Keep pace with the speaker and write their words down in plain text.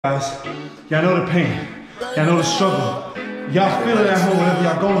Guys, y'all know the pain, y'all know the struggle. Y'all feel it at home whatever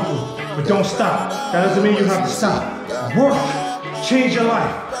y'all going through, but don't stop. That doesn't mean you have to stop. Work, change your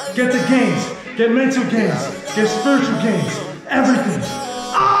life, get the gains, get mental gains, get spiritual gains, everything.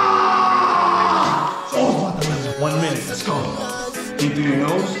 Ah! It's all about the level. 1 minute, let's go. In through your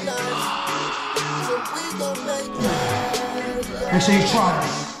nose. Make sure you try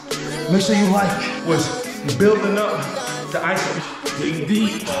this. Make sure you like what's building up the ice. Dig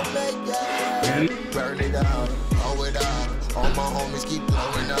deep. And burn it out, blow it out. All my homies keep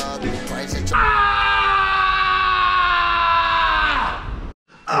blowing up.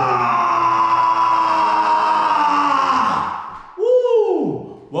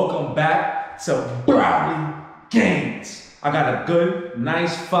 Woo! Welcome back to BrOlyGainz. I got a good,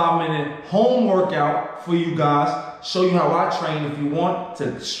 nice 5-minute home workout for you guys. Show you how I train if you want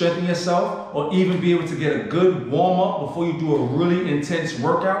to strengthen yourself or even be able to get a good warm up before you do a really intense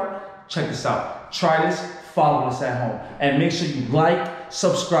workout. Check this out. Try this, follow us at home. And make sure you like,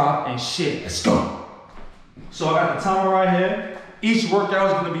 subscribe, and share. Let's go. So I got the timer right here. Each workout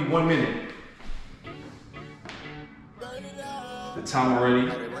is gonna be 1 minute. The timer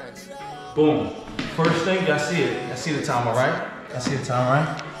ready. Boom. First thing, y'all see it. Y'all see the timer, right? Y'all see the timer,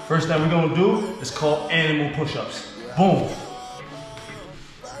 right? First thing we're gonna do is called animal push-ups. Boom.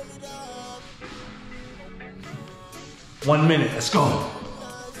 1 minute, let's go.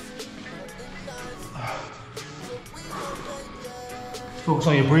 Focus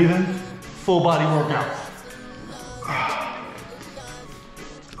on your breathing, full body workout.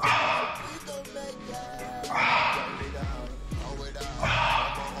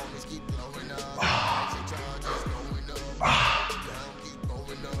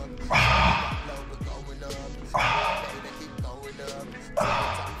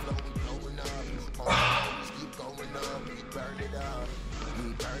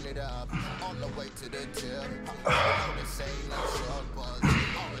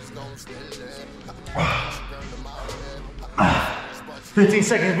 15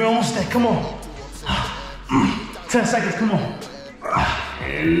 seconds, we're almost there, come on. 10 seconds, come on.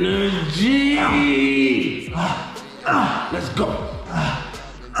 Energy. Let's go.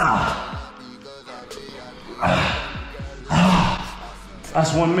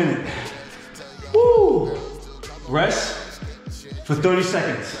 That's 1 minute. Woo! Rest for 30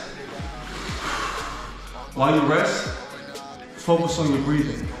 seconds. While you rest, focus on your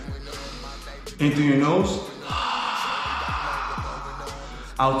breathing. In through your nose,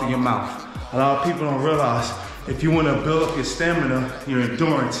 out through your mouth. A lot of people don't realize if you want to build up your stamina, your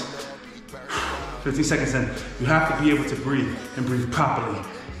endurance, 15 seconds in, you have to be able to breathe and breathe properly.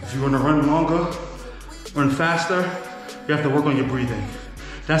 If you want to run longer, run faster, you have to work on your breathing.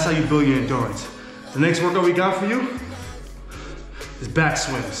 That's how you build your endurance. The next workout we got for you is back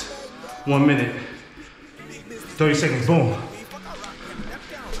swims. 1 minute, 30 seconds, boom.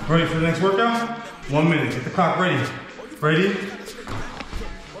 Ready for the next workout? 1 minute, get the clock ready. Ready?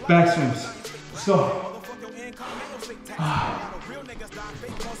 Back swims. Let's go.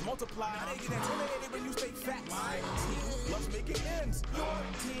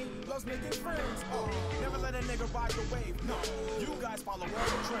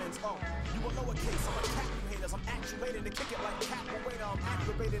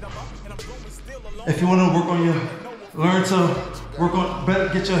 If you want to work on learn to work on better,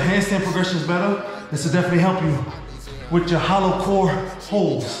 get your handstand progressions better, this will definitely help you with your hollow core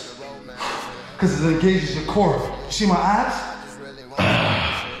holds, because it engages your core. You see my abs?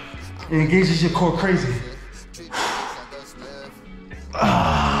 It engages your core crazy.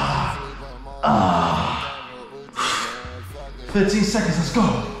 15 seconds, let's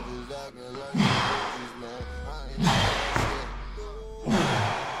go.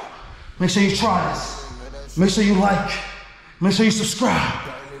 Make sure you try this. Make sure you like. Make sure you subscribe.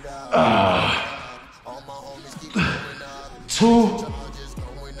 2,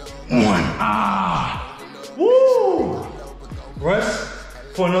 1. Woo! Rest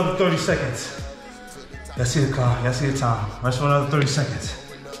for another 30 seconds. Y'all see the clock, y'all see the time. Rest for another 30 seconds.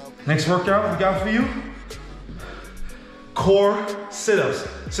 Next workout we got for you, core sit-ups.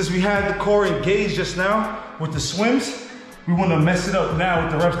 Since we had the core engaged just now with the swims, we want to mess it up now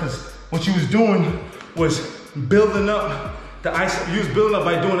with the reps, because what you was doing was building up the ice. You was building up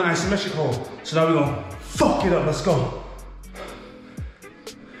by doing the isometric hold. So now we're gonna fuck it up, let's go.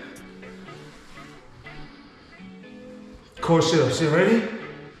 Core sit-ups, you ready?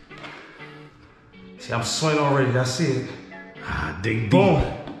 See, I'm sweating already, I see it. Dig deep. Boom.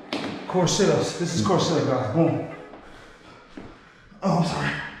 Core sit-ups, this is core sit-up, guys, boom. Oh, I'm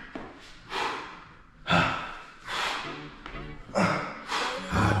sorry.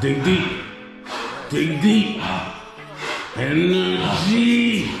 Dig deep. Dig deep.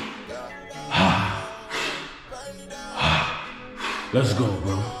 Energy. Let's go,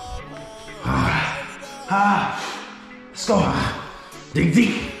 bro. Let's go. Dig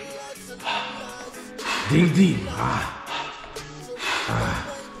deep. Dig deep.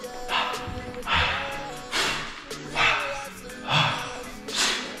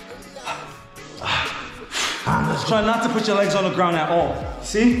 Try not to put your legs on the ground at all.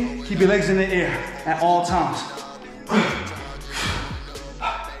 See? Keep your legs in the air at all times.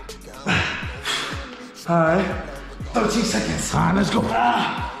 All right. 13 seconds. All right, let's go.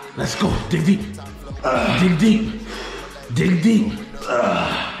 Let's go. Dig deep. Dig deep. Dig deep.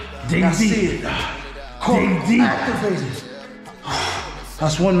 Dig I deep. see it. Dig deep. Activated.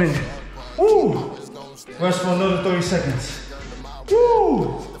 That's 1 minute. Woo. Rest for another 30 seconds.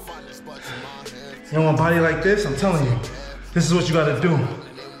 Woo. You want a body like this? I'm telling you, this is what you gotta do.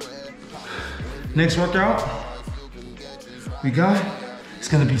 Next workout, we got, it's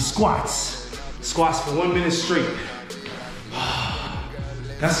gonna be squats. Squats for 1 minute straight.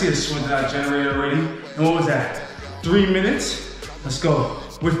 Y'all see the sweat that I generated already? And what was that? 3 minutes? Let's go.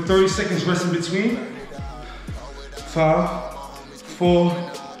 With 30 seconds rest in between. 5,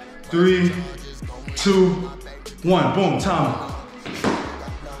 4, 3, 2, 1. Boom, time.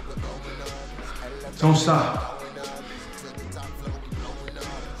 Don't stop.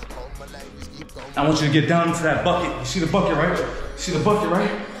 I want you to get down into that bucket. You see the bucket, right? You see the bucket, right?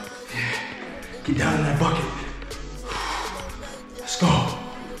 Yeah. Get down in that bucket. Let's go.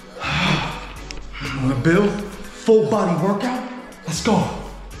 I'm gonna build full body workout. Let's go.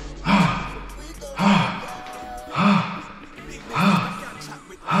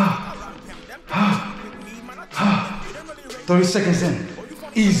 30 seconds in.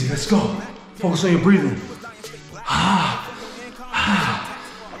 Easy, let's go. Focus on your breathing.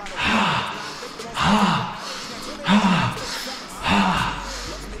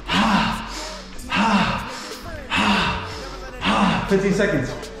 15 seconds.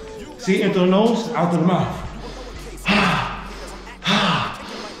 See, in through the nose, out through the mouth.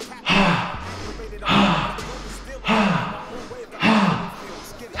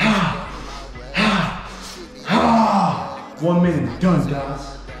 1 minute, done,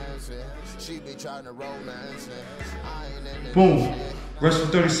 guys. Boom. Rest for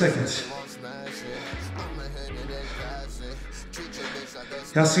 30 seconds.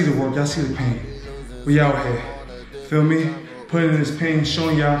 Y'all see the work, y'all see the pain. We out here. Feel me? Putting in this pain,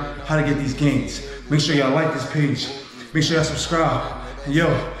 showing y'all how to get these gains. Make sure y'all like this page. Make sure y'all subscribe. And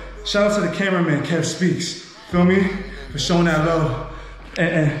yo, shout out to the cameraman, Kev Speaks. Feel me? For showing that love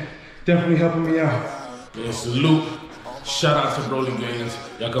and definitely helping me out. And salute. Shout out to BrOlyGainz.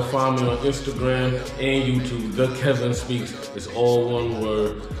 Y'all can find me on Instagram and YouTube. The Kevin Speaks. It's all one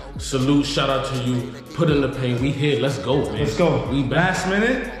word. Salute. Shout out to you. Put in the pain. We here. Let's go, man. Let's go. We back. Last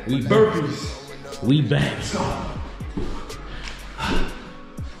minute. We back. Burpees. We back. Let's go.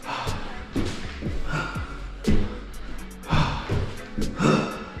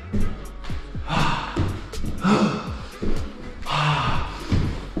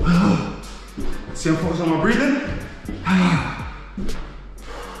 'See, I'm focused on my breathing.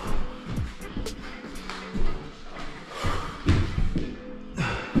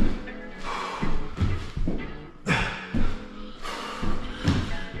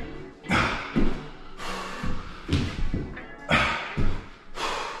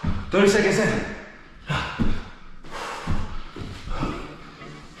 30 seconds in.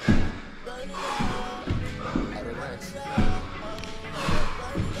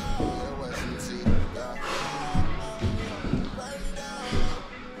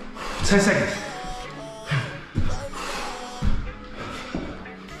 Ten seconds.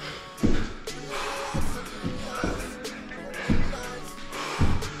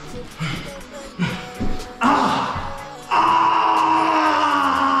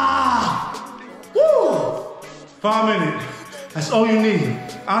 Woo! 5 minutes. That's all you need.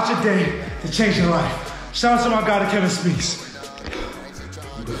 Out your day to change your life. Shout out to my guy, the Kevin Speaks.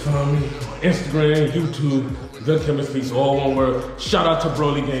 You can find me on Instagram, YouTube, The Kevin Speaks, all one word. Shout out to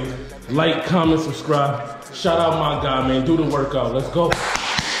BrOlyGainz. Like, comment, subscribe. Shout out my guy, man. Do the workout. Let's go.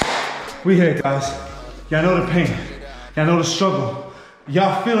 We here, guys. Y'all know the pain. Y'all know the struggle.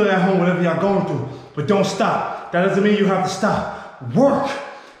 Y'all feel it at home, whatever y'all going through. But don't stop. That doesn't mean you have to stop. Work.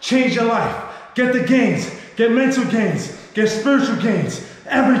 Change your life. Get the gains. Get mental gains. Get spiritual gains.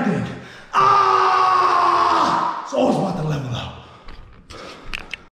 Everything.